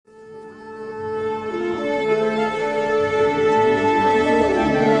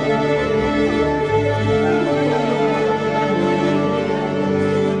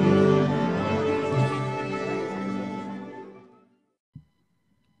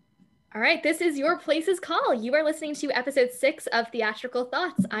All right, this is Your Place's Call. You are listening to episode 6 of Theatrical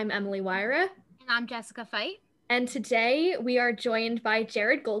Thoughts. I'm Emily Wyra, And I'm Jessica Fight. and today we are joined by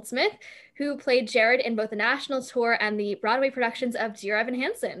Jared Goldsmith, who played Jared in both the national tour and the Broadway productions of Dear Evan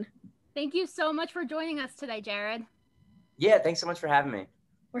Hansen. Thank you so much for joining us today, Jared. Yeah, thanks so much for having me. Of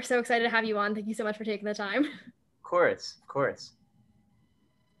We're so excited to have you on. Thank you so much for taking the time. course, of course.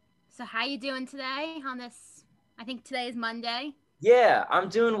 So how you doing today on this, I think today is Monday. Yeah, I'm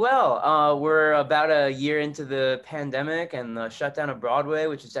doing well. We're about a year into the pandemic and the shutdown of Broadway,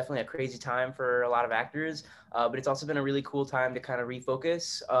 which is definitely a crazy time for a lot of actors. But it's also been a really cool time to kind of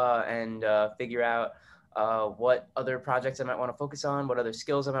refocus and figure out what other projects I might want to focus on, what other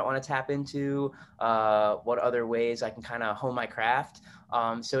skills I might want to tap into, what other ways I can kind of hone my craft.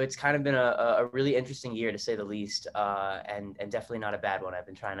 So it's kind of been a really interesting year to say the least, and definitely not a bad one. I've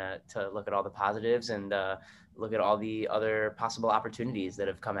been trying to look at all the positives and look at all the other possible opportunities that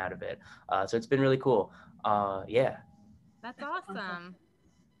have come out of it. So it's been really cool. Yeah. That's awesome.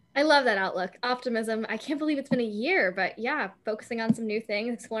 I love that outlook, optimism. I can't believe it's been a year, but yeah, focusing on some new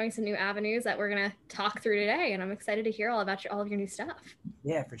things, exploring some new avenues that we're going to talk through today. And I'm excited to hear all about all of your new stuff.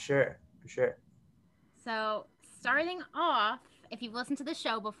 Yeah, for sure. For sure. So starting off, if you've listened to the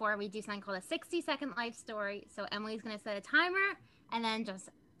show before, we do something called a 60-second life story. So Emily's going to set a timer and then just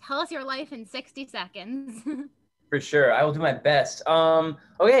tell us your life in 60 seconds. For sure. I will do my best.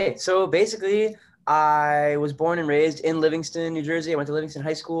 Okay, so basically, I was born and raised in Livingston, New Jersey. I went to Livingston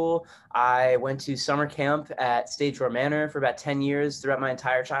High School. I went to summer camp at Stage Door Manor for about 10 years throughout my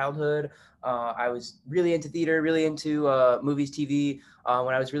entire childhood. I was really into theater, really into movies, TV.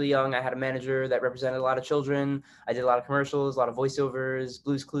 When I was really young, I had a manager that represented a lot of children. I did a lot of commercials, a lot of voiceovers,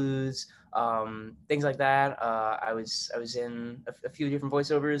 Blue's Clues, things like that. I was in a few different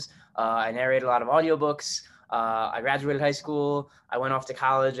voiceovers. I narrated a lot of audiobooks. I graduated high school. I went off to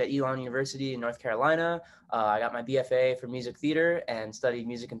college at Elon University in North Carolina. I got my BFA for music theater and studied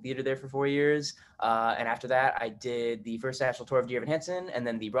music and theater there for 4 years. And after that, I did the first national tour of Dear Evan Hansen and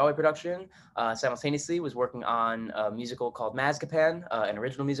then the Broadway production. Simultaneously, was working on a musical called Mazkapan, an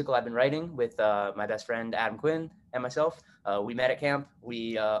original musical I've been writing with my best friend Adam Quinn and myself. We met at camp.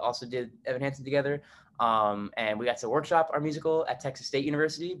 We also did Evan Hansen together. And we got to workshop our musical at Texas State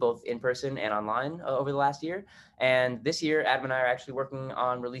University, both in person and online over the last year. And this year, Adam and I are actually working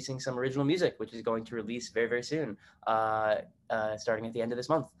on releasing some original music, which is going to release very, very soon, starting at the end of this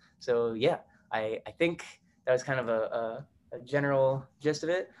month. So yeah, I think that was kind of a general gist of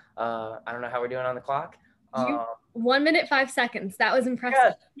it. I don't know how we're doing on the clock. 1 minute, 5 seconds. That was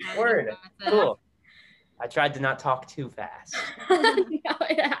impressive. Yeah, word. Cool. I tried to not talk too fast. No,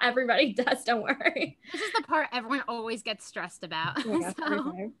 everybody does, don't worry. This is the part everyone always gets stressed about.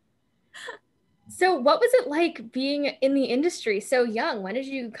 So what was it like being in the industry so young? When did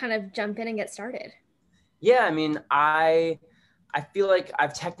you kind of jump in and get started? Yeah, I mean, I feel like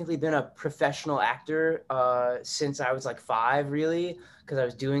I've technically been a professional actor since I was like 5, really, because I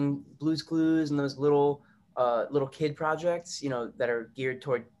was doing Blue's Clues and those little kid projects, that are geared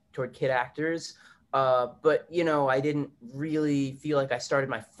toward kid actors. But, I didn't really feel like I started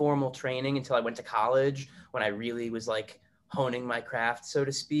my formal training until I went to college when I really was like honing my craft, so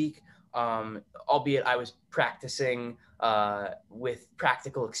to speak. Albeit I was practicing with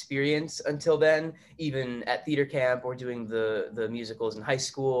practical experience until then, even at theater camp or doing the musicals in high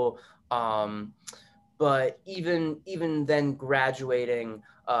school. But even then graduating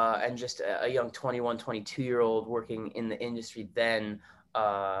and just a young 21, 22-year-old working in the industry then,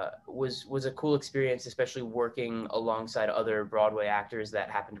 was a cool experience, especially working alongside other Broadway actors that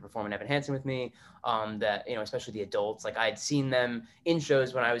happened to perform in Evan Hansen with me. That, especially the adults, like I'd seen them in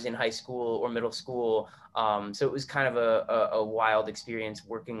shows when I was in high school or middle school. So it was kind of a wild experience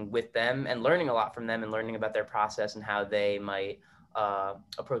working with them and learning a lot from them and learning about their process and how they might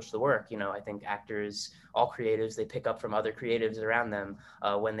approach the work. I think actors, all creatives, they pick up from other creatives around them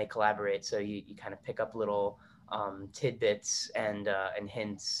when they collaborate. So you kind of pick up little tidbits and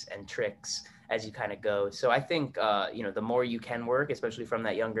hints and tricks as you kind of go. So I think, the more you can work, especially from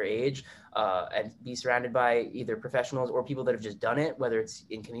that younger age, and be surrounded by either professionals or people that have just done it, whether it's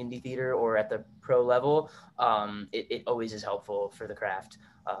in community theater or at the pro level, it always is helpful for the craft,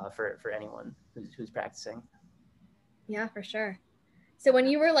 for anyone who's practicing. Yeah, for sure. So when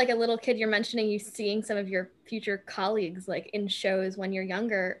you were like a little kid, you're mentioning you seeing some of your future colleagues like in shows when you're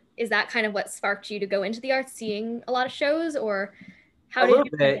younger. Is that kind of what sparked you to go into the arts, seeing a lot of shows, or how A did little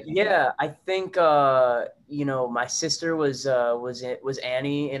you? bit, yeah. I think my sister was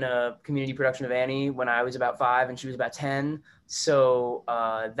Annie in a community production of Annie when I was about 5 and she was about 10. So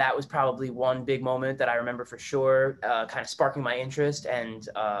that was probably one big moment that I remember for sure, kind of sparking my interest. And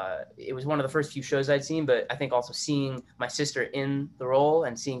it was one of the first few shows I'd seen, but I think also seeing my sister in the role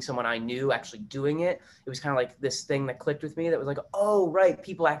and seeing someone I knew actually doing it, it was kind of like this thing that clicked with me that was like, oh, right,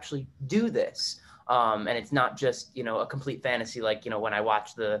 people actually do this. And it's not just, a complete fantasy, like, when I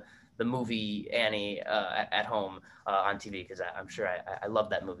watch the movie Annie at home on TV, because I'm sure I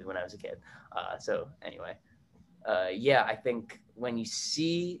loved that movie when I was a kid. So anyway. Yeah, I think when you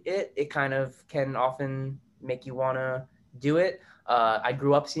see it, it kind of can often make you want to do it. I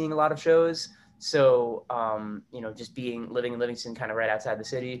grew up seeing a lot of shows. So, just living in Livingston, kind of right outside the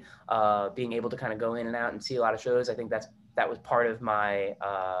city, being able to kind of go in and out and see a lot of shows, I think that was part of my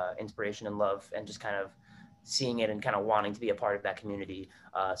inspiration and love, and just kind of seeing it and kind of wanting to be a part of that community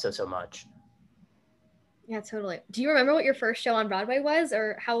so much. Yeah, totally. Do you remember what your first show on Broadway was,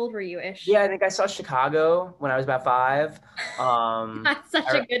 or how old were you-ish? Yeah, I think I saw Chicago when I was about 5. That's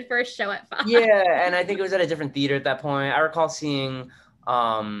such a good first show at 5. Yeah, and I think it was at a different theater at that point. I recall seeing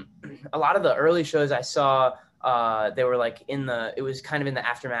a lot of the early shows I saw. They were like it was kind of in the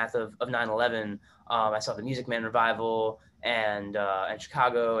aftermath of 9/11. I saw the Music Man revival and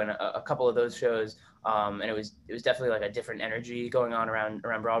Chicago and a couple of those shows. And it was definitely like a different energy going on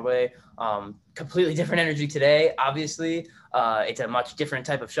around Broadway. Completely different energy today, obviously. It's a much different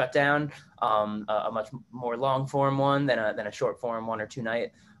type of shutdown, a much more long form one than a short form 1 or 2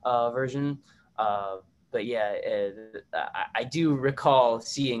 night version. But yeah, I do recall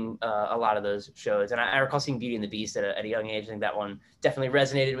seeing a lot of those shows, and I recall seeing Beauty and the Beast at a young age. I think that one definitely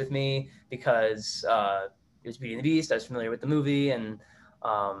resonated with me because it was Beauty and the Beast. I was familiar with the movie, and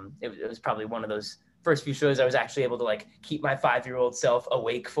it was probably one of those first few shows I was actually able to like keep my 5-year-old self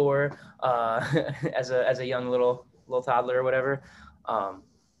awake for as a young little toddler or whatever. I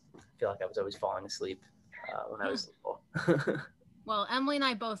feel like I was always falling asleep when I was little. Well, Emily and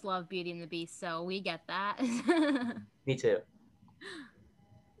I both love Beauty and the Beast, so we get that. Me too.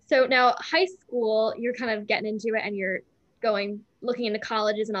 So now high school, you're kind of getting into it and you're looking into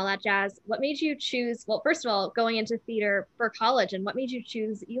colleges and all that jazz. What made you choose, well, first of all, going into theater for college, and what made you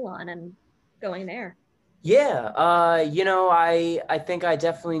choose Elon and going there? Yeah, I think I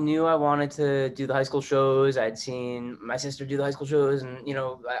definitely knew I wanted to do the high school shows. I'd seen my sister do the high school shows, and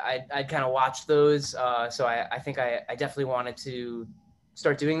I'd kind of watched those. So I think I definitely wanted to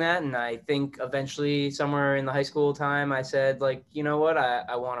start doing that. And I think eventually, somewhere in the high school time, I said, like, you know what,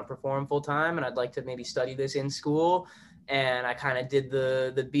 I want to perform full time, and I'd like to maybe study this in school. And I kind of did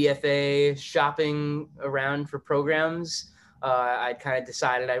the BFA shopping around for programs. I'd kind of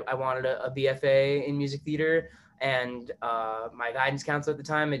decided I wanted a BFA in music theater, and my guidance counselor at the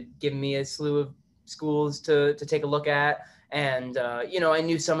time had given me a slew of schools to take a look at. And I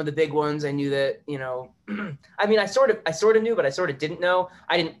knew some of the big ones. I knew that, I mean, I sort of knew, but I sort of didn't know.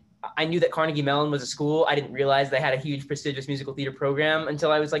 I knew that Carnegie Mellon was a school. I didn't realize they had a huge prestigious musical theater program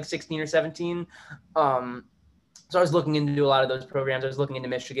until I was like 16 or 17. So I was looking into a lot of those programs. I was looking into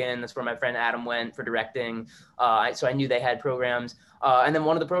Michigan. That's where my friend Adam went for directing. So I knew they had programs. And then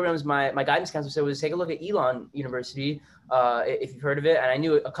one of the programs my guidance counselor said was take a look at Elon University, if you've heard of it. And I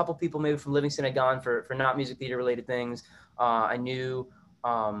knew a couple people maybe from Livingston had gone for not music theater related things. I knew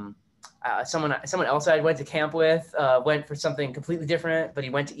someone else I went to camp with went for something completely different, but he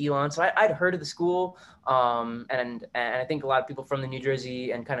went to Elon. So I'd heard of the school, and I think a lot of people from the New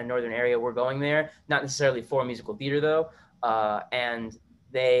Jersey and kind of northern area were going there, not necessarily for musical theater though. And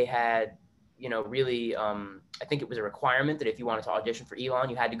they had, really, I think it was a requirement that if you wanted to audition for Elon,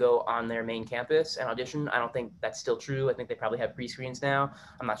 you had to go on their main campus and audition. I don't think that's still true. I think they probably have pre-screens now.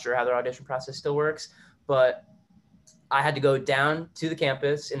 I'm not sure how their audition process still works, but I had to go down to the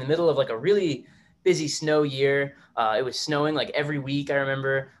campus in the middle of like a really busy snow year. It was snowing like every week, I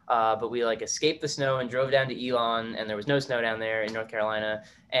remember, but we like escaped the snow and drove down to Elon, and there was no snow down there in North Carolina.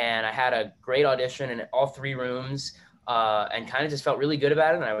 And I had a great audition in all 3 rooms, and kind of just felt really good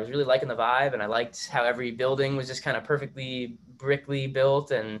about it. And I was really liking the vibe, and I liked how every building was just kind of perfectly brickly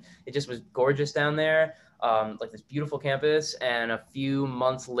built, and it just was gorgeous down there, like this beautiful campus. And a few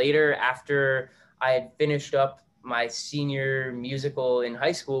months later, after I had finished up my senior musical in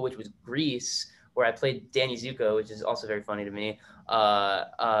high school, which was Grease, where I played Danny Zuko, which is also very funny to me. I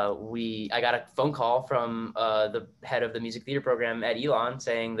got a phone call from the head of the music theater program at Elon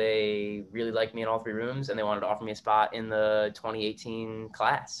saying they really liked me in all 3 rooms and they wanted to offer me a spot in the 2018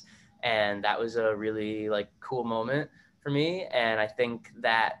 class. And that was a really like cool moment for me. And I think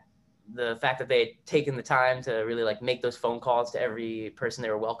that the fact that they had taken the time to really like make those phone calls to every person they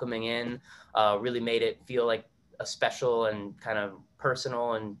were welcoming in really made it feel like a special and kind of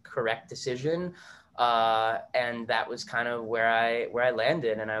personal and correct decision. And that was kind of where I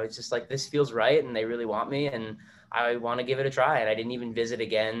landed. And I was just like, this feels right, and they really want me, and I want to give it a try. And I didn't even visit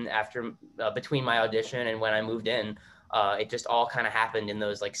again after between my audition and when I moved in. It just all kind of happened in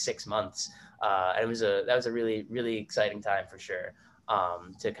those like 6 months. And that was a really, really exciting time for sure,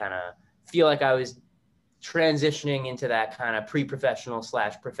 to kind of feel like I was transitioning into that kind of pre-professional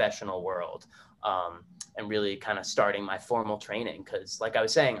 / professional world, and really kind of starting my formal training. Because like I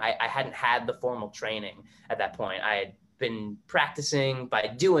was saying, I hadn't had the formal training at that point. I had been practicing by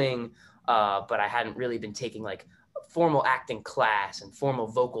doing, but I hadn't really been taking like formal acting class and formal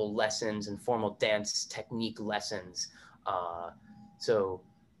vocal lessons and formal dance technique lessons. So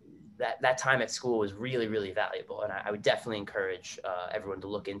that time at school was really, really valuable. And I would definitely encourage everyone to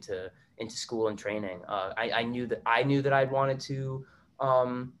look into school and training. I knew that I'd wanted to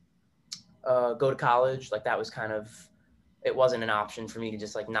go to college. Like that was kind of, it wasn't an option for me to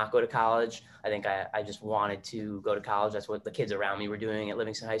just like not go to college. I think I just wanted to go to college. That's what the kids around me were doing at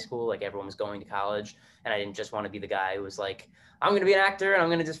Livingston High School. Like everyone was going to college, and I didn't just want to be the guy who was like, I'm going to be an actor and I'm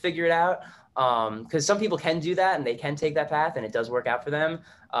going to just figure it out. Because some people can do that and they can take that path and it does work out for them.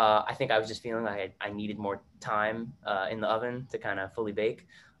 I think I was just feeling like I needed more time in the oven to kind of fully bake.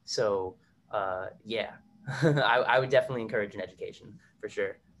 So yeah, I would definitely encourage an education for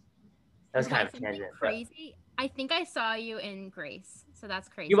sure. That was kind of a tangent. Crazy. I think I saw you in Grace, so that's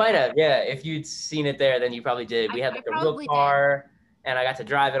crazy. You might have, yeah. If you'd seen it there, then you probably did. We had like a real car, and I got to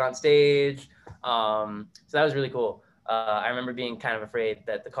drive it on stage. So that was really cool. I remember being kind of afraid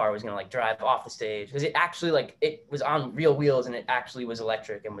that the car was gonna like drive off the stage, because it actually like it was on real wheels and it actually was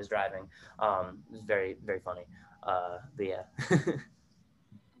electric and was driving. It was very, very funny. But yeah.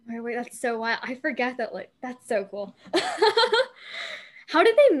 Wait, that's so wild. I forget that. Like, that's so cool. How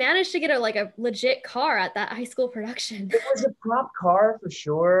did they manage to get a legit car at that high school production? It was a prop car for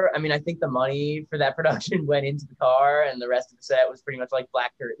sure. I mean, I think the money for that production went into the car, and the rest of the set was pretty much like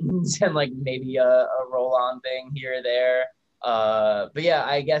black curtains and like maybe a roll-on thing here or there. But yeah,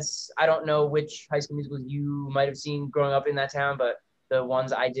 I guess I don't know which High School Musicals you might have seen growing up in that town, but the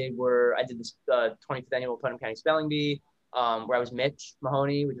ones I did this 25th annual Putnam County Spelling Bee, where I was Mitch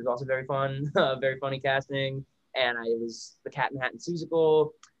Mahoney, which was also very fun, very funny casting. And I was the Cat in the Hat and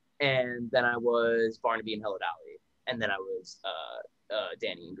Seussical, and then I was Barnaby and Hello Dolly, and then I was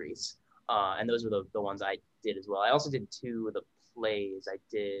Danny in Grease. And those were the ones I did as well. I also did 2 of the plays. I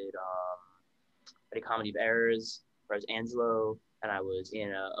did Comedy of Errors, where I was Angelo, and I was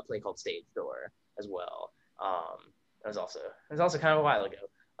in a play called Stage Door as well. It was also kind of a while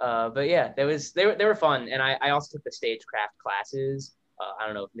ago. But yeah, they were fun, and I also took the stagecraft classes. I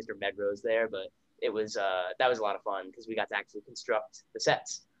don't know if Mr. Medro's there, but it was that was a lot of fun because we got to actually construct the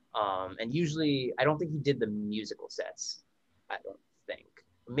sets. And usually, I don't think he did the musical sets. I don't think.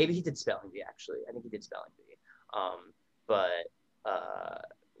 Maybe he did Spelling Bee, actually. I think he did Spelling Bee. But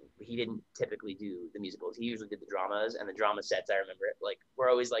he didn't typically do the musicals. He usually did the dramas, and the drama sets, I remember it, like, were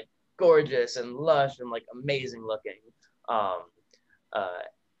always like gorgeous and lush and like amazing looking.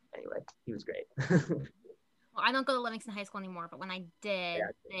 Anyway, he was great. Well, I don't go to Livingston High School anymore, but when I did,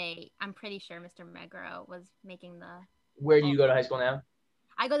 I'm pretty sure Mr. Megro was making the... Where do you go to high school now?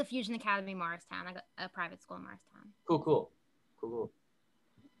 I go to Fusion Academy, Morristown. I got a private school in Morristown. Cool.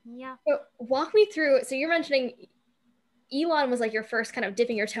 Yeah. So walk me through, so you're mentioning Elon was like your first kind of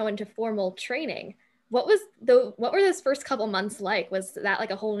dipping your toe into formal training. What were those first couple months like? Was that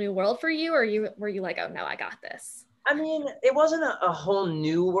like a whole new world for you, or were you like, oh no, I got this? I mean, it wasn't a whole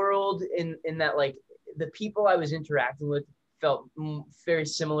new world in that, like, the people I was interacting with felt very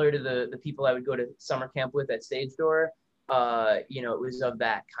similar to the people I would go to summer camp with at Stage Door. It was of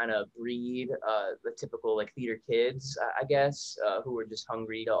that kind of breed, the typical like theater kids, I guess, who were just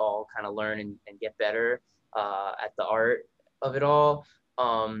hungry to all kind of learn and get better at the art of it all.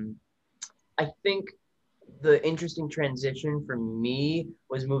 I think the interesting transition for me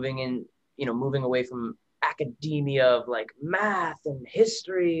was moving away from academia of like math and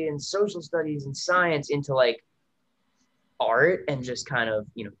history and social studies and science into like art and just kind of,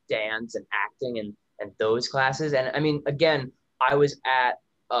 dance and acting and those classes. And I mean, again, I was at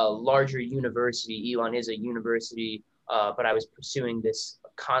a larger university. Elon is a university, but I was pursuing this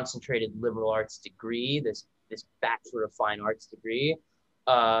concentrated liberal arts degree, this Bachelor of Fine Arts degree.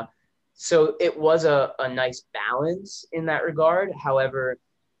 So it was a nice balance in that regard. However,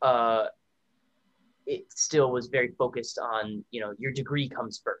 it still was very focused on, your degree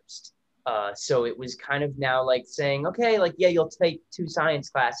comes first. So it was kind of now like saying, okay, like, yeah, you'll take 2 science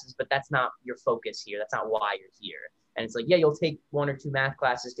classes, but that's not your focus here. That's not why you're here. And it's like, yeah, you'll take 1 or 2 math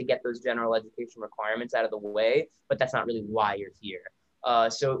classes to get those general education requirements out of the way, but that's not really why you're here.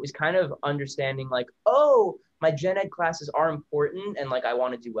 So it was kind of understanding like, oh, my gen ed classes are important and like I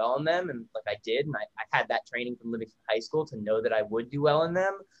want to do well in them. And like I did. And I had that training from Livingston High School to know that I would do well in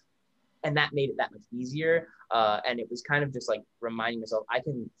them. And that made it that much easier. And it was kind of just like reminding myself I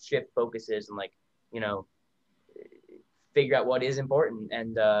can shift focuses and like, you know, figure out what is important.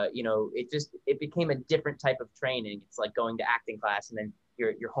 And, you know, it became a different type of training. It's like going to acting class and then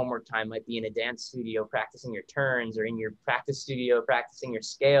your homework time might be in a dance studio practicing your turns, or in your practice studio practicing your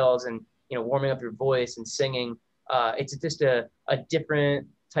scales and, you know, warming up your voice and singing. It's just a different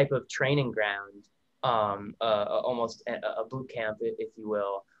type of training ground, almost a boot camp, if you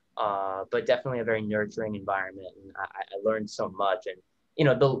will. But definitely a very nurturing environment. And I learned so much. And, you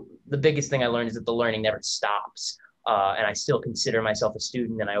know, the biggest thing I learned is that the learning never stops. And I still consider myself a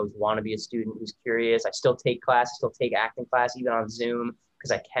student, and I always want to be a student who's curious. I still take class, still take acting class, even on Zoom,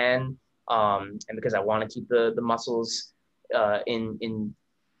 because I can, and because I want to keep the muscles in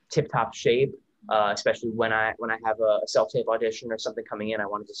tip-top shape, especially when I have a self-tape audition or something coming in. I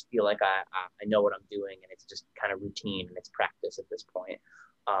want to just feel like I know what I'm doing, and it's just kind of routine and it's practice at this point.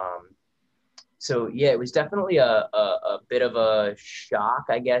 So yeah, it was definitely a bit of a shock,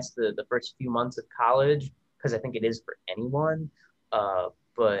 I guess, the first few months of college, because I think it is for anyone.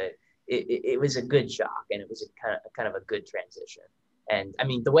 But it was a good shock, and it was a kind of a good transition. And I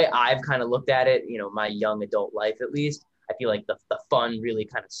mean, the way I've kind of looked at it, you know, my young adult life at least, I feel like the fun really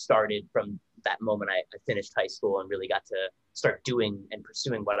kind of started from that moment I finished high school and really got to start doing and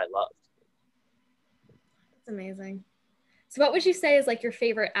pursuing what I loved. That's amazing. So what would you say is like your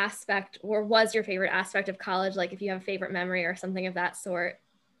favorite aspect, or was your favorite aspect of college? Like if you have a favorite memory or something of that sort?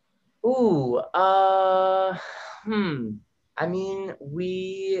 Ooh, I mean,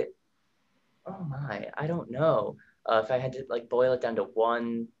 oh my, I don't know. If I had to like boil it down to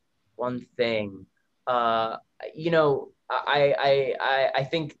one thing, uh, you know, I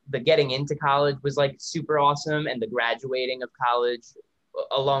think the getting into college was like super awesome, and the graduating of college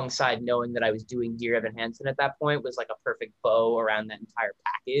alongside knowing that I was doing Dear Evan Hansen at that point was like a perfect bow around that entire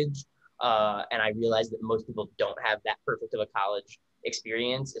package. And I realized that most people don't have that perfect of a college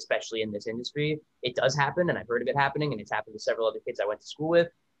experience, especially in this industry. It does happen, and I've heard of it happening, and it's happened to several other kids I went to school with.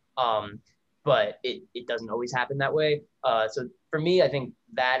 But it doesn't always happen that way. So for me, I think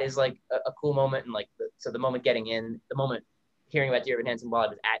that is like a cool moment. And like, so the moment getting in, the moment hearing about Dear Evan Hansen while I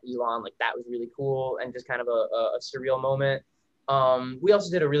was at Elon, like that was really cool and just kind of a surreal moment. We also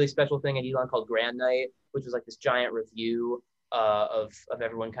did a really special thing at Elon called Grand Night, which was like this giant review of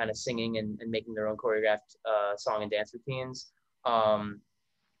everyone kind of singing and making their own choreographed song and dance routines. And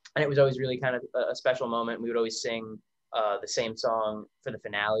it was always really kind of a special moment. We would always sing the same song for the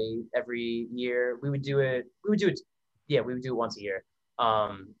finale every year. We would do it. Yeah, we would do it once a year.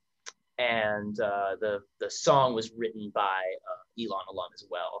 And the song was written by Elon alum as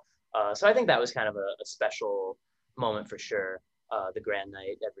well. So I think that was kind of a special moment for sure. The Grand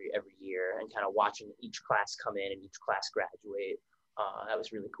Night every year, and kind of watching each class come in and each class graduate. That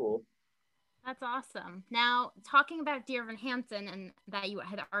was really cool. That's awesome. Now, talking about Dear Evan Hansen and that you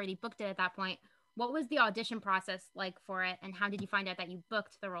had already booked it at that point, what was the audition process like for it, and how did you find out that you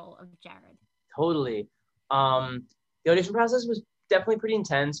booked the role of Jared? Totally. The audition process was definitely pretty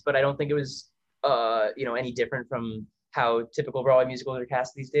intense, but I don't think it was, you know, any different from how typical Broadway musicals are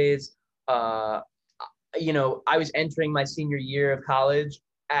cast these days. You know, I was entering my senior year of college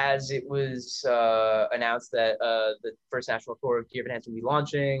as it was announced that the first national tour of Dear Evan Hansen would be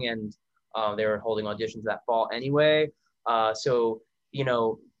launching, and they were holding auditions that fall anyway. So, you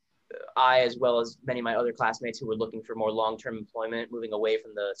know, I, as well as many of my other classmates who were looking for more long-term employment, moving away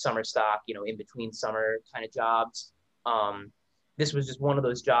from the summer stock, you know, in between summer kind of jobs. This was just one of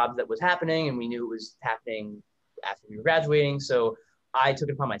those jobs that was happening, and we knew it was happening after we were graduating. So I took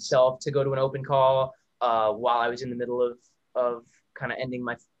it upon myself to go to an open call while I was in the middle of kind of ending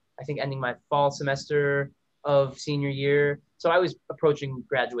my fall semester of senior year. So I was approaching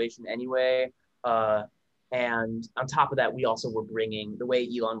graduation anyway. And on top of that, we also were bringing, the way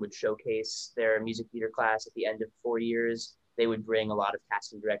Elon would showcase their music theater class at the end of 4 years, they would bring a lot of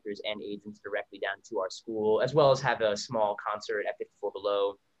casting directors and agents directly down to our school, as well as have a small concert at 54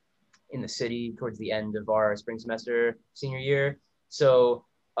 Below in the city towards the end of our spring semester senior year. So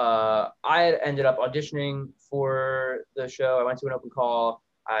I ended up auditioning for the show. I went to an open call.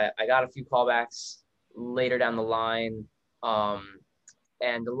 I got a few callbacks later down the line.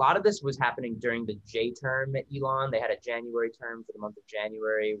 And a lot of this was happening during the J term at Elon. They had a January term for the month of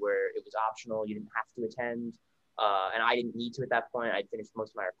January where it was optional. You didn't have to attend. And I didn't need to at that point. I'd finished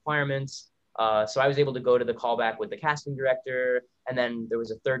most of my requirements. So I was able to go to the callback with the casting director. And then there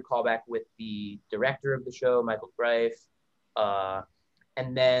was a third callback with the director of the show, Michael Greif.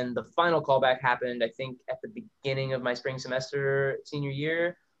 And then the final callback happened, I think, at the beginning of my spring semester senior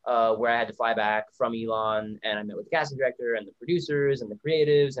year, where I had to fly back from Elon, and I met with the casting director and the producers and the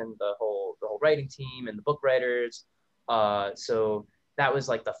creatives and the whole writing team and the book writers. So that was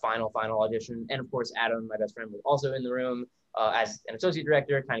like the final audition. And of course, Adam, my best friend, was also in the room as an associate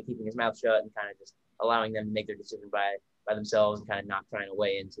director, kind of keeping his mouth shut and kind of just allowing them to make their decision by themselves and kind of not trying to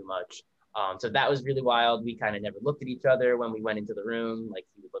weigh in too much. So that was really wild. We kind of never looked at each other when we went into the room. Like,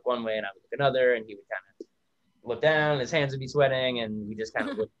 he would look one way and I would look another, and he would kind of look down, his hands would be sweating, and we just kind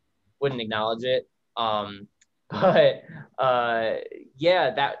of wouldn't acknowledge it. But yeah,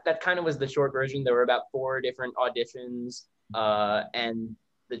 that kind of was the short version. There were about 4 different auditions, and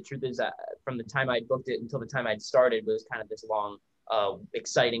the truth is that from the time I booked it until the time I'd started was kind of this long,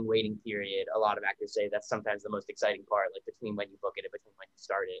 exciting waiting period. A lot of actors say that's sometimes the most exciting part, like between when you book it and between when you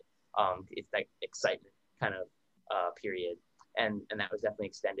start it. It's that excitement kind of period, and that was definitely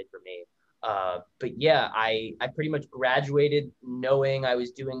extended for me. But yeah, I pretty much graduated knowing I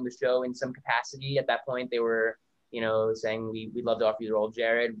was doing the show in some capacity. At that point, they were, saying we'd love to offer you the role of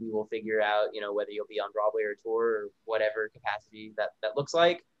Jared. We will figure out, whether you'll be on Broadway or tour or whatever capacity that looks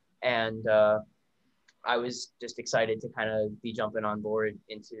like. And I was just excited to kind of be jumping on board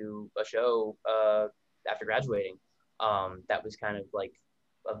into a show after graduating. That was kind of like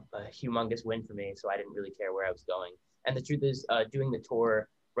a humongous win for me. So I didn't really care where I was going. And the truth is, doing the tour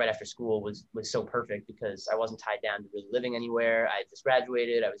right after school was so perfect because I wasn't tied down to really living anywhere. I just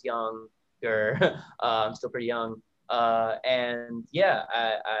graduated. I was young, or I'm still pretty young. And yeah,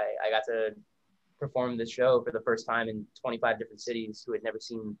 I got to perform this show for the first time in 25 different cities who had never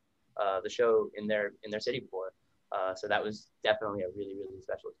seen the show in their city before. So that was definitely a really, really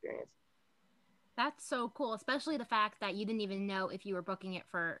special experience. That's so cool, especially the fact that you didn't even know if you were booking it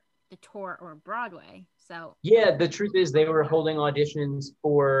for the tour or Broadway. So yeah, the truth is they were holding auditions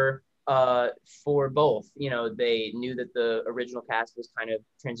for both. They knew that the original cast was kind of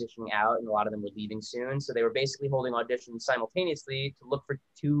transitioning out and a lot of them were leaving soon. So they were basically holding auditions simultaneously to look for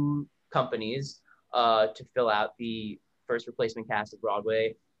 2 companies to fill out the first replacement cast of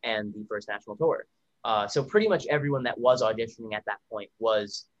Broadway and the first national tour. So pretty much everyone that was auditioning at that point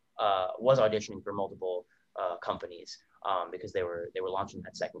was auditioning for multiple companies because they were launching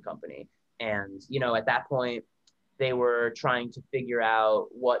that second company. And, at that point, they were trying to figure out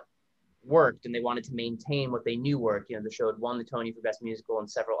what worked, and they wanted to maintain what they knew worked. The show had won the Tony for Best Musical and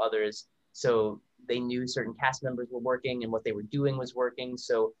several others. So they knew certain cast members were working and what they were doing was working.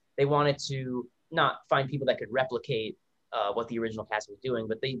 So they wanted to not find people that could replicate what the original cast was doing,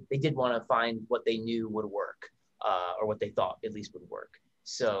 but they did want to find what they knew would work, or what they thought at least would work.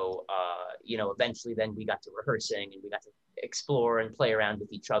 So, eventually then we got to rehearsing and we got to explore and play around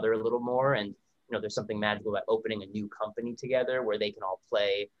with each other a little more. And, there's something magical about opening a new company together where they can all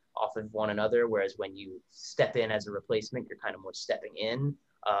play off of one another. Whereas when you step in as a replacement, you're kind of more stepping in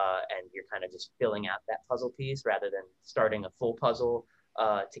and you're kind of just filling out that puzzle piece rather than starting a full puzzle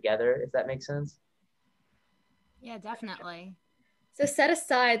together, if that makes sense. Yeah, definitely. So set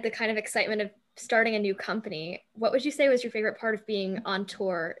aside the kind of excitement of starting a new company, what would you say was your favorite part of being on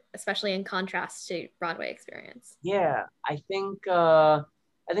tour, especially in contrast to Broadway experience? Yeah, I think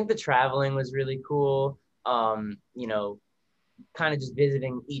the traveling was really cool. Kind of just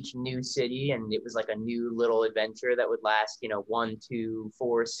visiting each new city, and it was like a new little adventure that would last 1, 2,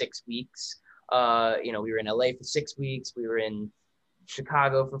 4, 6 weeks. We were in LA for 6 weeks, we were in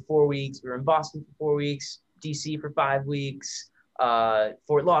Chicago for 4 weeks, we were in Boston for 4 weeks, DC for 5 weeks,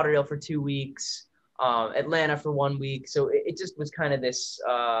 Fort Lauderdale for 2 weeks, Atlanta for 1 week. So it just was kind of this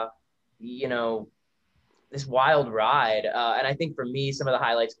this wild ride. And I think for me, some of the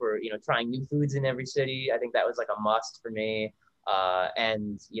highlights were, trying new foods in every city. I think that was like a must for me.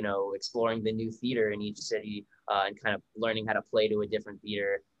 And, exploring the new theater in each city and kind of learning how to play to a different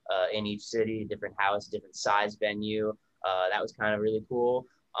theater in each city, different house, different size venue. That was kind of really cool.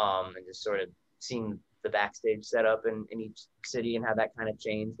 And just sort of seeing the backstage setup in each city and how that kind of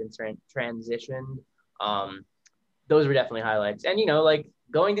changed and transitioned. Those were definitely highlights. And, like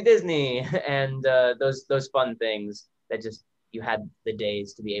going to Disney and those fun things that just you had the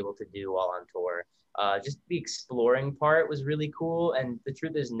days to be able to do while on tour. Just the exploring part was really cool. And the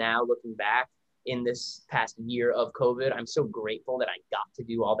truth is, now looking back in this past year of COVID, I'm so grateful that I got to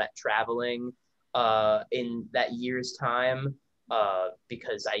do all that traveling in that year's time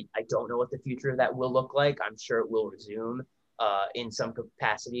because I don't know what the future of that will look like. I'm sure it will resume in some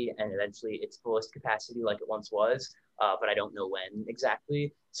capacity and eventually its fullest capacity like it once was, but I don't know when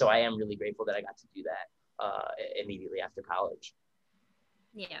exactly. So I am really grateful that I got to do that immediately after college.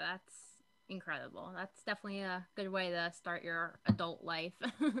 Yeah, incredible. That's definitely a good way to start your adult life.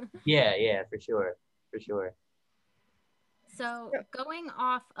 Yeah, for sure, for sure. So going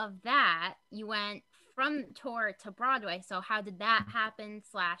off of that, you went from tour to Broadway. So how did that happen?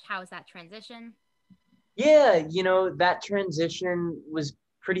 Slash, how was that transition? Yeah, that transition was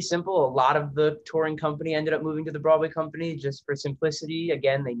pretty simple. A lot of the touring company ended up moving to the Broadway company just for simplicity.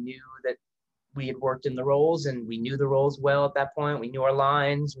 Again, they knew that we had worked in the roles and we knew the roles well at that point. We knew our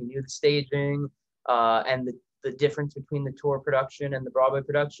lines, we knew the staging, and the difference between the tour production and the Broadway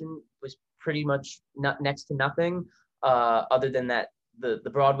production was pretty much not next to nothing, other than that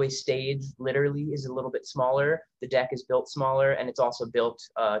the Broadway stage literally is a little bit smaller. The deck is built smaller, and it's also built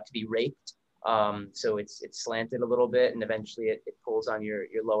to be raked. So it's slanted a little bit, and eventually it pulls on your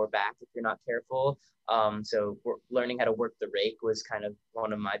lower back if you're not careful. So learning how to work the rake was kind of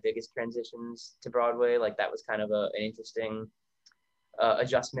one of my biggest transitions to Broadway. Like that was kind of an interesting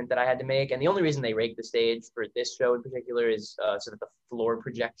adjustment that I had to make. And the only reason they rake the stage for this show in particular is so that the floor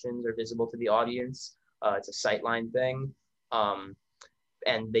projections are visible to the audience. It's a sightline thing.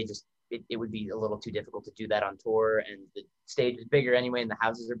 And it would be a little too difficult to do that on tour, and the stage is bigger anyway, and the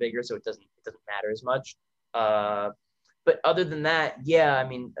houses are bigger, so it doesn't matter as much. But other than that, yeah, I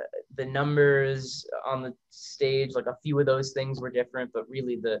mean, the numbers on the stage, like a few of those things were different, but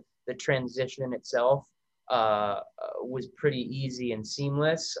really the transition itself was pretty easy and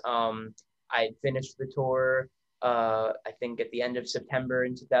seamless. I had finished the tour, I think at the end of September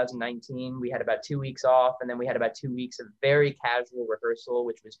in 2019. We had about 2 weeks off, and then we had about 2 weeks of very casual rehearsal,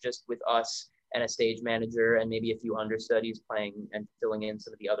 which was just with us and a stage manager and maybe a few understudies playing and filling in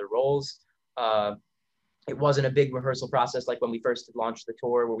some of the other roles. It wasn't a big rehearsal process like when we first launched the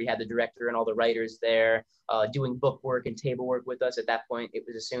tour, where we had the director and all the writers there doing book work and table work with us. At that point, it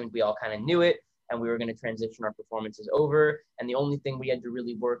was assumed we all kind of knew it, and we were going to transition our performances over. And the only thing we had to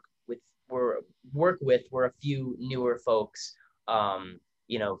really work with were a few newer folks.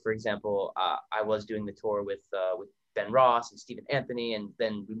 For example, I was doing the tour with Ben Ross and Stephen Anthony, and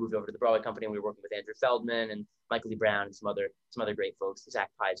then we moved over to the Broadway company, and we were working with Andrew Feldman and Michael Lee Brown and some other great folks, Zach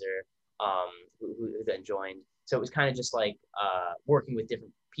Pizer, who then joined. So it was kind of just like working with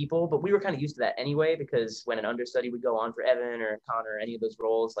different people, but we were kind of used to that anyway, because when an understudy would go on for Evan or Connor or any of those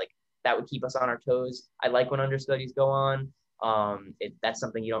roles, like that would keep us on our toes. I like when understudies go on. That's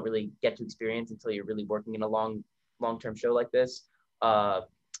something you don't really get to experience until you're really working in a long-term show like this.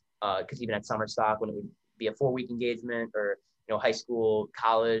 Because even at summer stock, when it would be a 4-week engagement, or high school,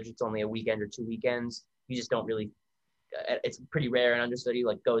 college, it's only a weekend or 2 weekends. You just don't really. It's pretty rare an understudy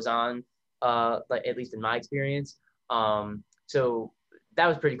like goes on, like at least in my experience. So that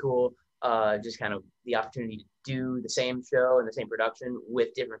was pretty cool. Just kind of the opportunity to do the same show and the same production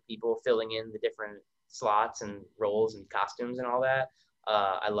with different people filling in the different slots and roles and costumes and all that.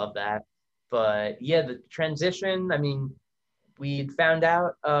 I love that. But yeah, the transition, I mean, we found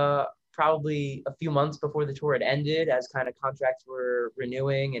out probably a few months before the tour had ended, as kind of contracts were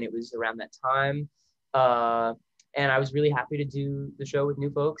renewing, and it was around that time. And I was really happy to do the show with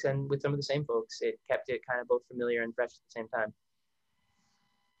new folks and with some of the same folks. It kept it kind of both familiar and fresh at the same time.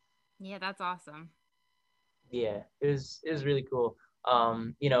 Yeah, that's awesome. Yeah, it was really cool.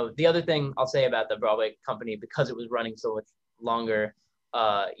 The other thing I'll say about the Broadway company, because it was running so much longer,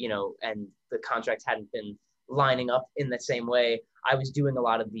 and the contracts hadn't been lining up in the same way, I was doing a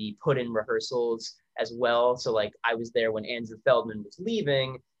lot of the put-in rehearsals as well. So like I was there when Andrew Feldman was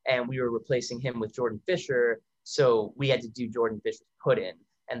leaving, and we were replacing him with Jordan Fisher. So we had to do Jordan Fisher's put-in.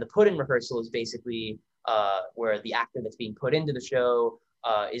 And the put-in rehearsal is basically where the actor that's being put into the show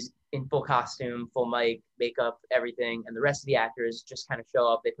is in full costume, full mic, makeup, everything. And the rest of the actors just kind of show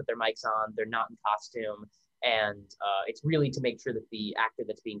up, they put their mics on, they're not in costume. And it's really to make sure that the actor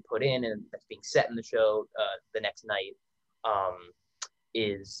that's being put in and that's being set in the show the next night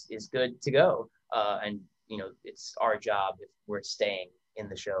is good to go. And it's our job, if we're staying in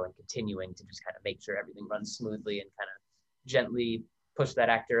the show and continuing, to just kind of make sure everything runs smoothly and kind of gently push that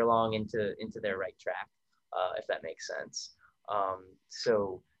actor along into their right track, if that makes sense.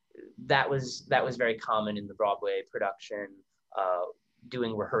 So that was very common in the Broadway production,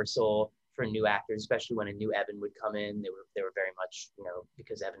 doing rehearsal for new actors, especially when a new Evan would come in. They were very much,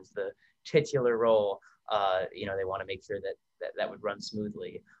 because Evan's the titular role, they want to make sure that would run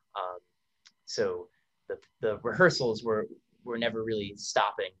smoothly. So the rehearsals were never really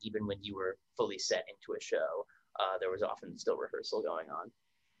stopping, even when you were fully set into a show. There was often still rehearsal going on.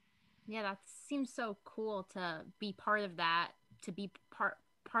 Yeah, that seems so cool to be part of that, to be part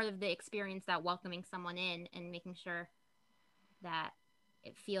of the experience, that welcoming someone in and making sure that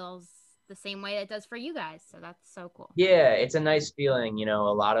it feels the same way it does for you guys. So that's so cool. Yeah, it's a nice feeling. You know,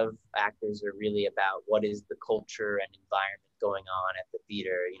 a lot of actors are really about what is the culture and environment going on at the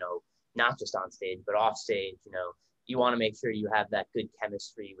theater, you know, not just on stage, but off stage. You know, you want to make sure you have that good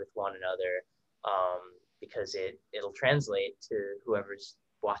chemistry with one another, because it'll translate to whoever's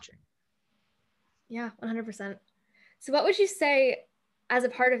watching. Yeah, 100%. So what would you say as a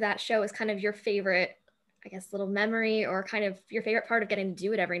part of that show is kind of your favorite, I guess, little memory, or kind of your favorite part of getting to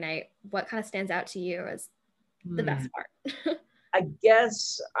do it every night? What kind of stands out to you as the best part? I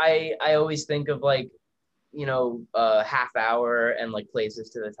guess I always think of, like, you know, half hour and like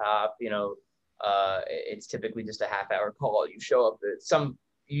Places to the Top. You know, it's typically just a half hour call. You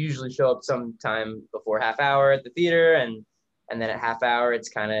usually show up sometime before half hour at the theater, and then at half hour it's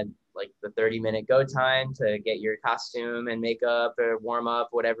kind of like the 30-minute go time to get your costume and makeup or warm up,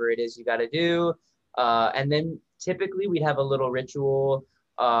 whatever it is you got to do. And then typically we'd have a little ritual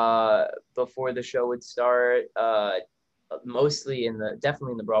before the show would start, definitely in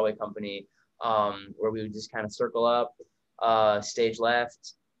the Broadway company, where we would just kind of circle up, stage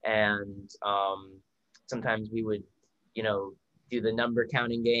left, and sometimes we would, you know, do the number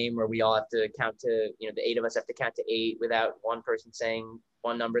counting game where we all have to count to, you know, the 8 of us have to count to 8 without one person saying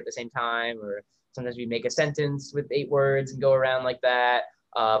one number at the same time. Or sometimes we make a sentence with 8 words and go around like that.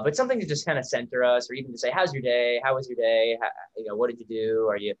 But something to just kind of center us, or even to say, how's your day? How was your day? You know, what did you do?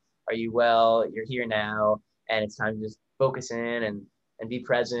 Are you well? You're here now. And it's time to just focus in and be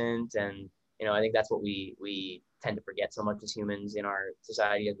present. And, you know, I think that's what we tend to forget so much as humans in our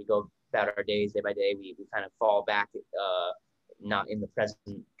society. As we go about our days day by day, we kind of fall back, not in the present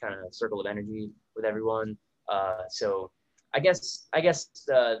kind of circle of energy with everyone. So I guess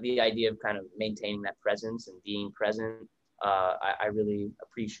the idea of kind of maintaining that presence and being present, I really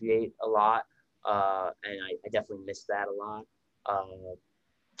appreciate a lot. And I definitely miss that a lot.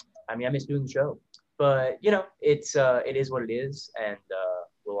 I mean, I miss doing the show, but you know, it is what it is. And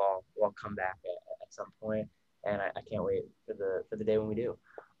we'll all come back at some point. And I can't wait for the day when we do.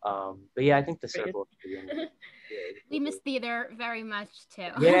 But yeah, I think the circle. We miss theater very much too.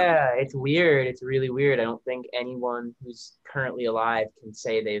 Yeah, it's weird. It's really weird. I don't think anyone who's currently alive can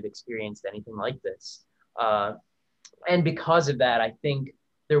say they've experienced anything like this. And because of that, I think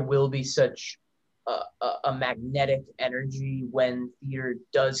there will be such a magnetic energy when theater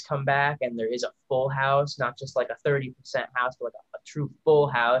does come back and there is a full house, not just like a 30% house, but like a true full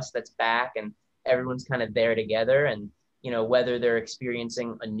house that's back and everyone's kind of there together. And, you know, whether they're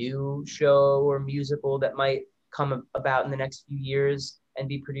experiencing a new show or musical that might come about in the next few years and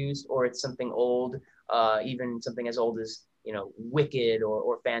be produced, or it's something old, even something as old as, you know, Wicked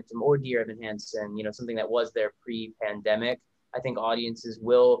or Phantom or Dear Evan Hansen, you know, something that was there pre-pandemic. I think audiences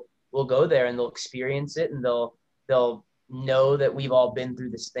will go there and they'll experience it, and they'll know that we've all been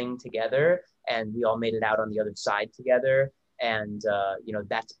through this thing together and we all made it out on the other side together. And, you know,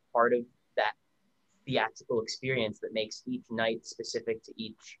 that's part of that theatrical experience that makes each night specific to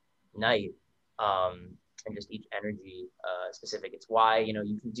each night, and just each energy specific. It's why, you know,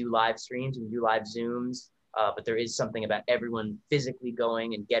 you can do live streams and do live Zooms, but there is something about everyone physically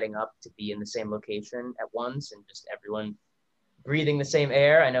going and getting up to be in the same location at once, and just everyone breathing the same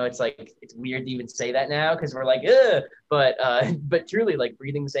air. I know it's like, it's weird to even say that now because we're like, ugh, but truly, like,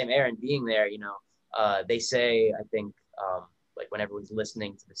 breathing the same air and being there, you know, they say, I think, like, when everyone's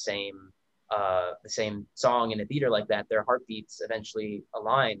listening to the same song in a theater like that, their heartbeats eventually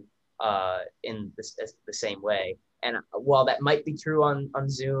align in the same way. And while that might be true on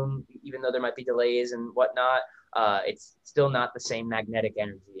Zoom, even though there might be delays and whatnot, it's still not the same magnetic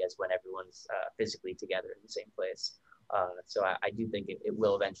energy as when everyone's physically together in the same place. So I do think it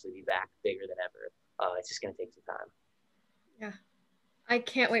will eventually be back bigger than ever. It's just going to take some time. Yeah. I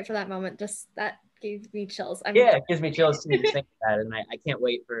can't wait for that moment. Just that gave me chills. Yeah, it gives me chills too, just thinking about it. And I can't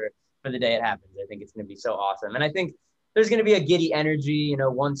wait for the day it happens. I think it's going to be so awesome. And I think there's going to be a giddy energy, you know,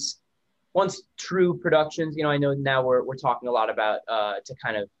 once true productions, you know, I know now we're talking a lot about to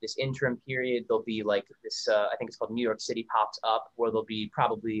kind of this interim period. There'll be like this, I think it's called New York City Pops Up, where there'll be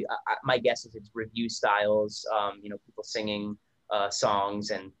probably, my guess is it's review styles, you know, people singing songs,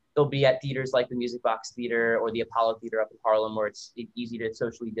 and they'll be at theaters like the Music Box Theater or the Apollo Theater up in Harlem, where it's easy to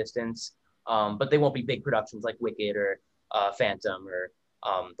socially distance. But they won't be big productions like Wicked or Phantom or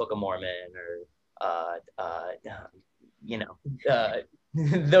Book of Mormon or, you know,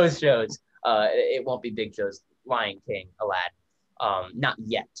 those shows. It won't be big shows. Lion King, Aladdin, not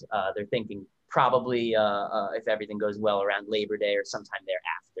yet. They're thinking probably if everything goes well around Labor Day or sometime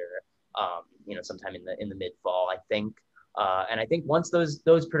thereafter. You know, sometime in the mid fall, I think. And I think once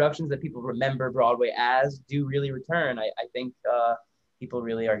those productions that people remember Broadway as do really return, I think people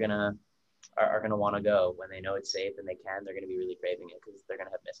really are gonna are going to want to go when they know it's safe and they can. They're going to be really craving it because they're going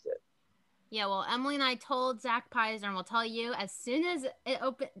to have missed it. Yeah, well, Emily and I told Zach Pizer, and we'll tell you as soon as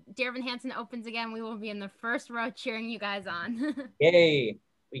Dear Evan Hansen opens again, we will be in the first row cheering you guys on. Yay!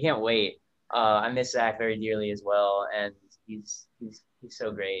 We can't wait. I miss Zach very dearly as well, and he's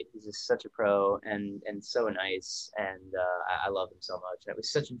so great. He's just such a pro and so nice, and I love him so much. And it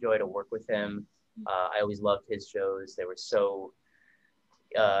was such a joy to work with him. I always loved his shows. They were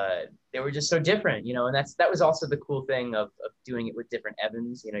just so different, you know, and that was also the cool thing of doing it with different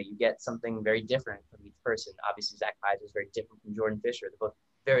Evans. You know, you get something very different from each person. Obviously, Zach Pizer is very different from Jordan Fisher. They're both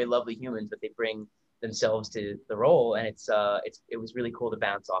very lovely humans, but they bring themselves to the role, and it was really cool to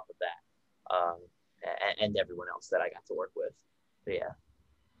bounce off of that, and everyone else that I got to work with. But yeah,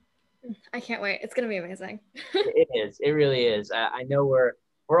 I can't wait. It's gonna be amazing. it is. It really is. I know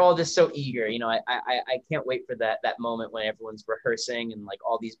we're all just so eager, you know. I can't wait for that moment when everyone's rehearsing and like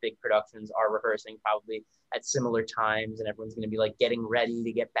all these big productions are rehearsing probably at similar times, and everyone's going to be like getting ready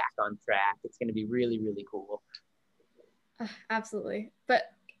to get back on track. It's going to be really, really cool. Absolutely. But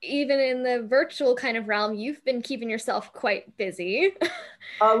even in the virtual kind of realm, you've been keeping yourself quite busy.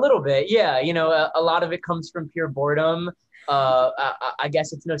 A little bit, yeah. You know, a lot of it comes from pure boredom. I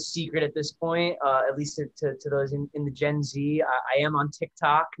guess it's no secret at this point, at least to those in the Gen Z. I am on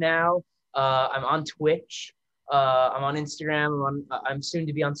TikTok now. I'm on Twitch. I'm on Instagram. I'm soon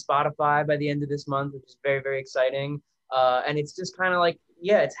to be on Spotify by the end of this month, which is very, very exciting. And it's just kind of like,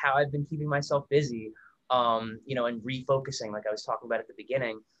 yeah, it's how I've been keeping myself busy, you know, and refocusing, like I was talking about at the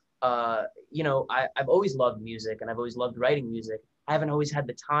beginning. You know, I've always loved music and I've always loved writing music. I haven't always had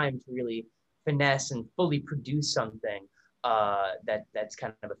the time to really finesse and fully produce something that's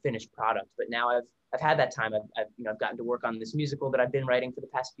kind of a finished product. But now I've had that time. I've gotten to work on this musical that I've been writing for the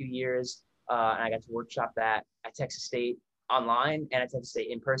past few years, and I got to workshop that at Texas State online and at Texas State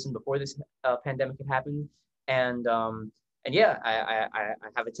in person before this pandemic had happened. And yeah, I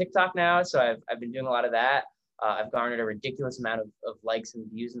have a TikTok now, so I've been doing a lot of that. I've garnered a ridiculous amount of likes and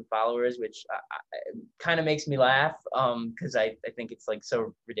views and followers, which kind of makes me laugh because I think it's like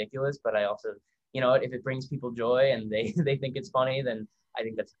so ridiculous. But I also, you know, if it brings people joy and they think it's funny, then I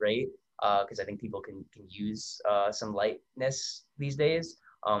think that's great because I think people can use some lightness these days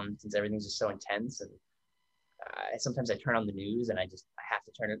since everything's just so intense. And sometimes I turn on the news and I have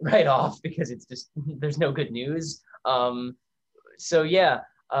to turn it right off because it's just there's no good news. So yeah.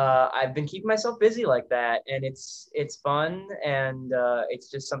 I've been keeping myself busy like that, and it's fun, and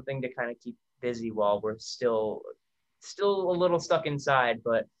it's just something to kind of keep busy while we're still a little stuck inside,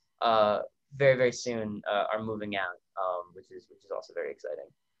 but very, very soon are moving out, which is also very exciting.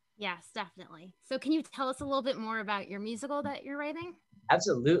 Yes, definitely. So can you tell us a little bit more about your musical that you're writing?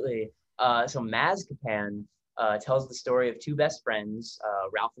 Absolutely. So Mazkapan tells the story of two best friends,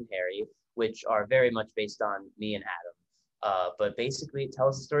 Ralph and Harry, which are very much based on me and Adam. But basically, it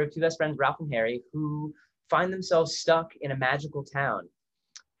tells the story of two best friends, Ralph and Harry, who find themselves stuck in a magical town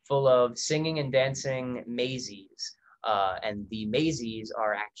full of singing and dancing Maisies. And the Maisies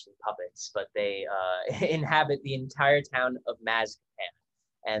are actually puppets, but they inhabit the entire town of Mazkapan.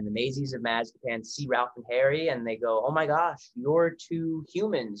 And the Maisies of Mazkapan see Ralph and Harry, and they go, "Oh my gosh, you're two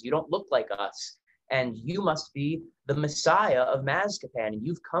humans. You don't look like us. And you must be the Messiah of Mazkapan. And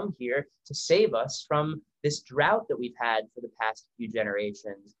you've come here to save us from this drought that we've had for the past few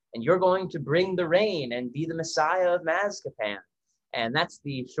generations. And you're going to bring the rain and be the Messiah of Mazkapan." And that's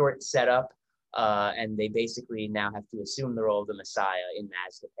the short setup. And they basically now have to assume the role of the Messiah in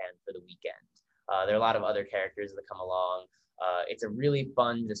Mazkapan for the weekend. There are a lot of other characters that come along. It's a really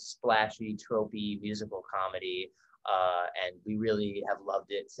fun, just splashy, tropey musical comedy. And we really have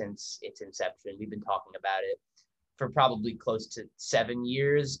loved it since its inception. We've been talking about it for probably close to 7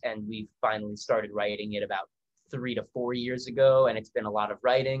 years, and we finally started writing it about 3 to 4 years ago. And it's been a lot of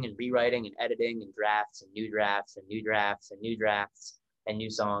writing and rewriting and editing and drafts and new drafts and new drafts and new drafts and new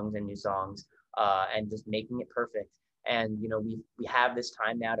songs and new songs, and just making it perfect. And you know, we have this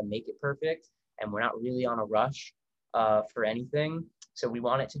time now to make it perfect, and we're not really on a rush for anything. So we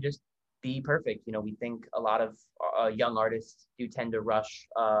want it to just be perfect. You know, we think a lot of young artists do tend to rush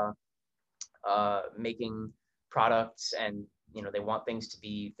making products, and you know, they want things to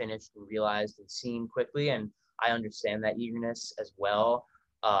be finished and realized and seen quickly, and I understand that eagerness as well.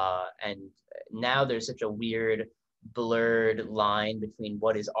 And now there's such a weird blurred line between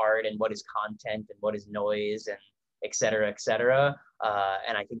what is art and what is content and what is noise and et cetera, et cetera.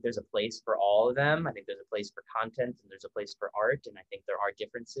 And I think there's a place for all of them. I think there's a place for content and there's a place for art, and I think there are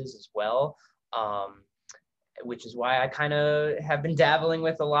differences as well, which is why I kind of have been dabbling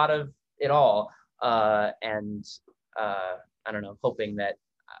with a lot of it all. And I don't know, hoping that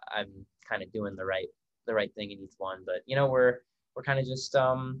I'm kind of doing the right thing in each one. But we're kind of just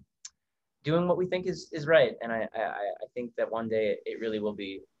doing what we think is right, and I think that one day it really will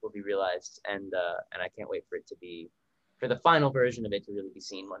be realized, and I can't wait for it to be, for the final version of it to really be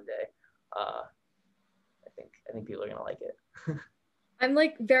seen one day. I think people are gonna like it. I'm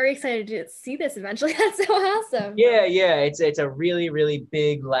like very excited to see this eventually. That's so awesome. Yeah, it's a really, really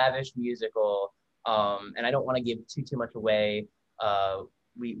big, lavish musical, and I don't want to give too much away.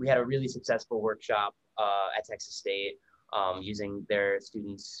 We had a really successful workshop at Texas State, using their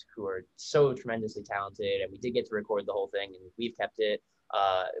students who are so tremendously talented, and we did get to record the whole thing, and we've kept it.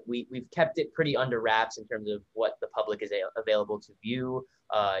 We've kept it pretty under wraps in terms of what the public is available to view.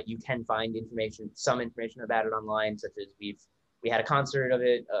 You can find some information about it online, such as we had a concert of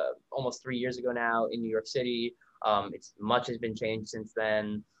it almost 3 years ago now in New York City. Much has been changed since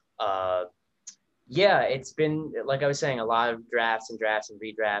then. Yeah, it's been, like I was saying, a lot of drafts and redrafts, and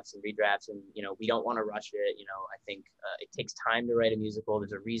we don't want to rush it. I think it takes time to write a musical.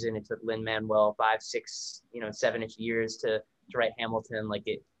 There's a reason it took Lin-Manuel 5, 6, 7-ish years to write Hamilton. Like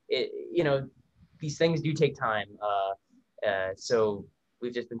these things do take time. So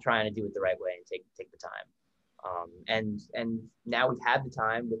we've just been trying to do it the right way and take the time. And now we've had the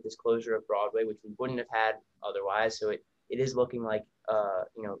time with this closure of Broadway, which we wouldn't have had otherwise. So it is looking like,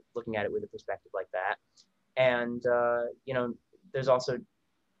 looking at it with a perspective like that. And, there's also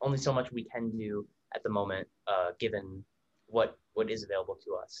only so much we can do at the moment, given what is available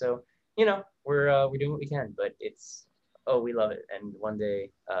to us. So, we're doing what we can, but we love it. And one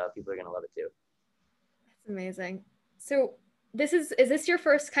day people are going to love it too. That's amazing. So is this your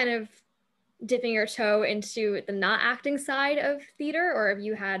first kind of dipping your toe into the not acting side of theater, or have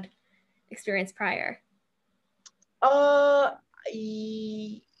you had experience prior? I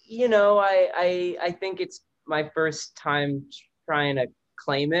think it's my first time trying to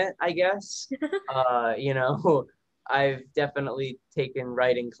claim it, I guess. I've definitely taken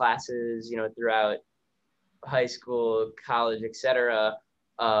writing classes, throughout high school, college, etc.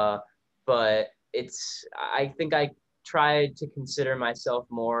 But I think I tried to consider myself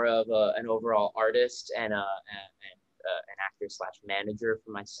more of an overall artist and an actor/manager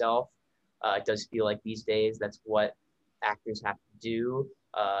for myself. It does feel like these days that's what actors have to do,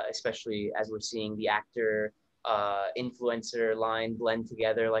 especially as we're seeing the actor influencer line blend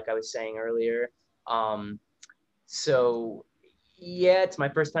together, like I was saying earlier. So yeah, it's my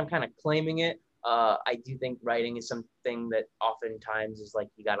first time kind of claiming it. I do think writing is something that oftentimes is like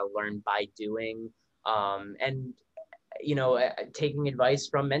you got to learn by doing, and taking advice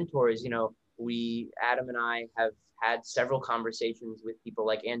from mentors. Adam and I have had several conversations with people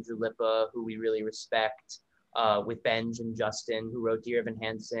like Andrew Lippa, who we really respect, with Benj and Justin, who wrote Dear Evan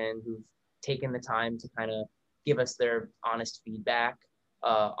Hansen, who've taken the time to kind of give us their honest feedback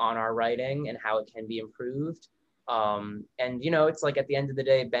on our writing and how it can be improved. And it's like at the end of the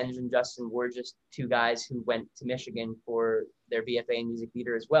day, Benj and Justin were just two guys who went to Michigan for their BFA in music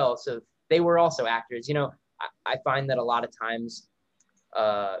theater as well. So they were also actors. I find that a lot of times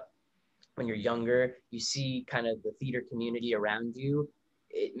when you're younger, you see kind of the theater community around you.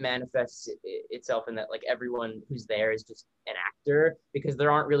 It manifests itself in that like everyone who's there is just an actor, because there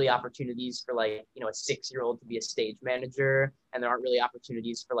aren't really opportunities for like, a 6-year-old to be a stage manager, and there aren't really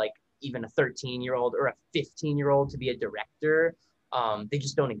opportunities for like even a 13-year-old or a 15-year-old to be a director. They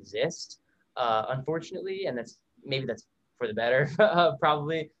just don't exist, unfortunately, and that's for the better,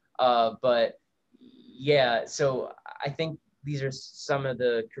 probably. But yeah, so I think these are some of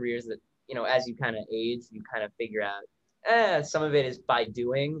the careers that, as you kind of age, you kind of figure out, some of it is by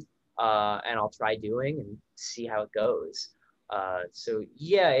doing, and I'll try doing and see how it goes. So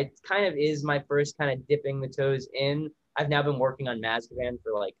yeah, it kind of is my first kind of dipping the toes in. I've now been working on Mazgaban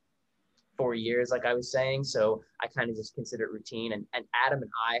for like 4 years, like I was saying. So I kind of just consider it routine. And Adam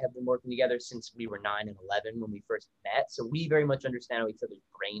and I have been working together since we were 9 and 11 when we first met. So we very much understand how each other's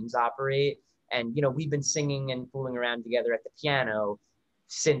brains operate. And, we've been singing and fooling around together at the piano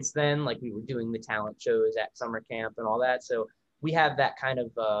since then. Like we were doing the talent shows at summer camp and all that. So we have that kind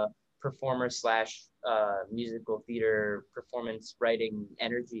of performer / musical theater performance writing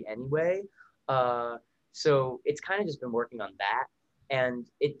energy anyway. So it's kind of just been working on that. And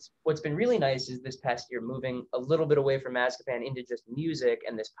what's been really nice is this past year moving a little bit away from Mazgaban into just music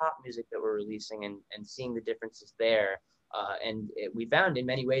and this pop music that we're releasing, and seeing the differences there. We found in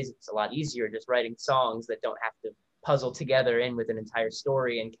many ways it's a lot easier just writing songs that don't have to puzzle together in with an entire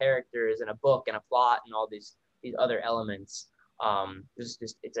story and characters and a book and a plot and all these other elements.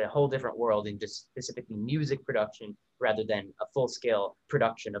 It's a whole different world in just specifically music production rather than a full-scale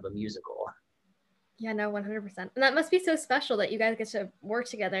production of a musical. Yeah, no, 100%. And that must be so special that you guys get to work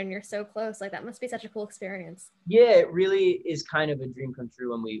together and you're so close. Like that must be such a cool experience. Yeah, it really is kind of a dream come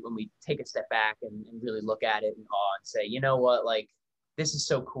true when we take a step back and really look at it in awe and say, you know what, like this is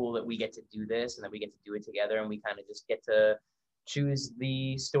so cool that we get to do this and that we get to do it together, and we kind of just get to choose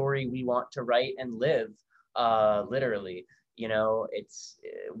the story we want to write and live, literally. You know, it's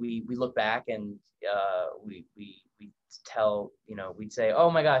we look back and we tell, you know, we'd say,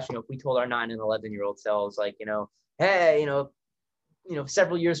 oh my gosh, you know, if we told our 9 and 11-year-old selves, like, you know, hey, you know,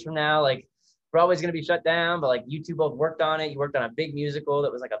 several years from now, like we're always going to be shut down, but like you two both worked on it. You worked on a big musical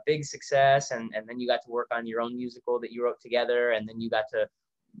that was like a big success, and then you got to work on your own musical that you wrote together, and then you got to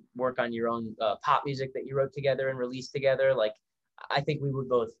work on your own pop music that you wrote together and released together. Like I think we would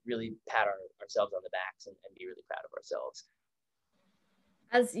both really pat ourselves on the backs and be really proud of ourselves.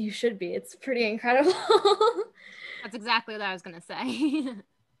 As you should be. It's pretty incredible. That's exactly what I was gonna say.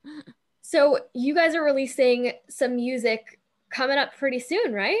 So you guys are releasing some music coming up pretty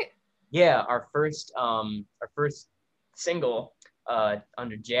soon, right? Yeah, our first single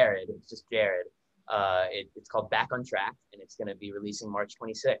under Jared, it's just Jared. It's called Back on Track, and it's going to be releasing March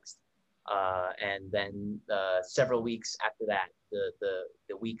 26th. And then several weeks after that,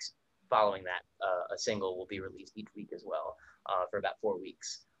 the weeks following that, a single will be released each week as well, for about 4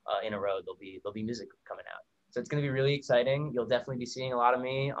 weeks in a row. There'll be music coming out. So it's going to be really exciting. You'll definitely be seeing a lot of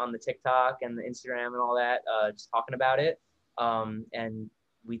me on the TikTok and the Instagram and all that, just talking about it. And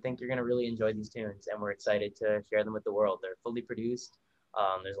we think you're going to really enjoy these tunes, and we're excited to share them with the world. They're fully produced.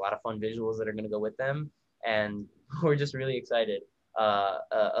 There's a lot of fun visuals that are going to go with them, and we're just really excited.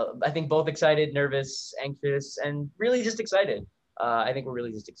 I think both excited, nervous, anxious, and really just excited. I think we're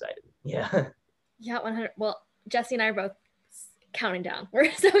really just excited. Yeah. Yeah, 100. Well, Jesse and I are both counting down.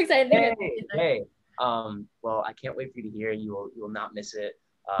 We're so excited. Hey. Well, I can't wait for you to hear it. You will not miss it,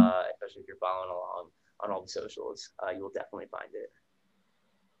 especially if you're following along on all the socials. You will definitely find it.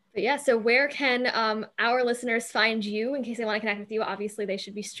 But yeah, so where can our listeners find you in case they want to connect with you? Obviously, they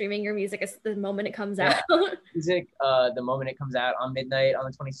should be streaming your music as the moment it comes out. Music, the moment it comes out on midnight on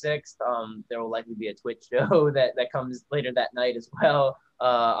the 26th. There will likely be a Twitch show that comes later that night as well,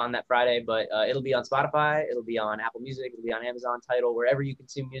 on that Friday. But it'll be on Spotify, it'll be on Apple Music, it'll be on Amazon Tidal, wherever you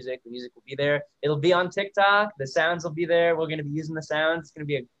consume music, the music will be there. It'll be on TikTok, the sounds will be there. We're going to be using the sounds. It's going to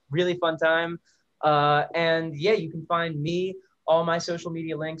be a really fun time. And yeah, you can find me. All my social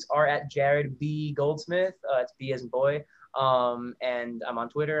media links are at Jared B. Goldsmith. It's B as in boy. And I'm on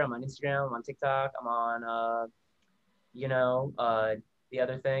Twitter, I'm on Instagram, I'm on TikTok, I'm on, the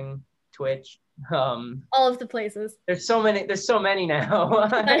other thing, Twitch. All of the places. There's so many now. So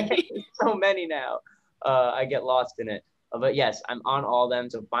many now. I get lost in it. But yes, I'm on all of them.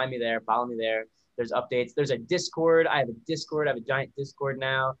 So find me there, follow me there. There's updates. There's a Discord. I have a giant Discord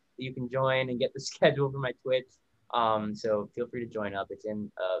now that you can join and get the schedule for my Twitch. So feel free to join up. It's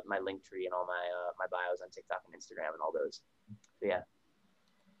in my link tree and all my bios on TikTok and Instagram and all those. But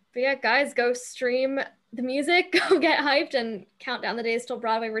yeah, guys, go stream the music, go get hyped, and count down the days till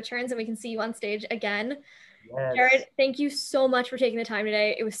Broadway returns and we can see you on stage again. Yes. Jared, thank you so much for taking the time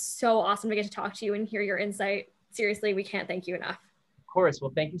today. It was so awesome to get to talk to you and hear your insight. Seriously, we can't thank you enough. Of course.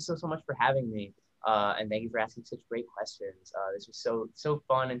 Well, thank you so much for having me. And thank you for asking such great questions. This was so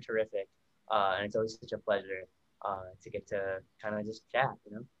fun and terrific. And it's always such a pleasure to get to kind of just chat,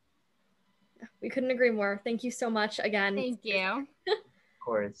 you know? We couldn't agree more. Thank you so much again. Thank you. Of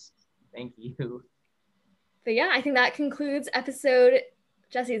course. Thank you. But yeah, I think that concludes episode,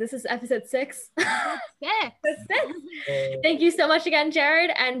 Jesse, this is episode 6. That's 6. Thank you so much again,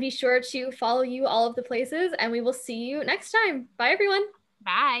 Jared, and be sure to follow you all of the places, and we will see you next time. Bye, everyone.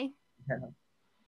 Bye. Yeah.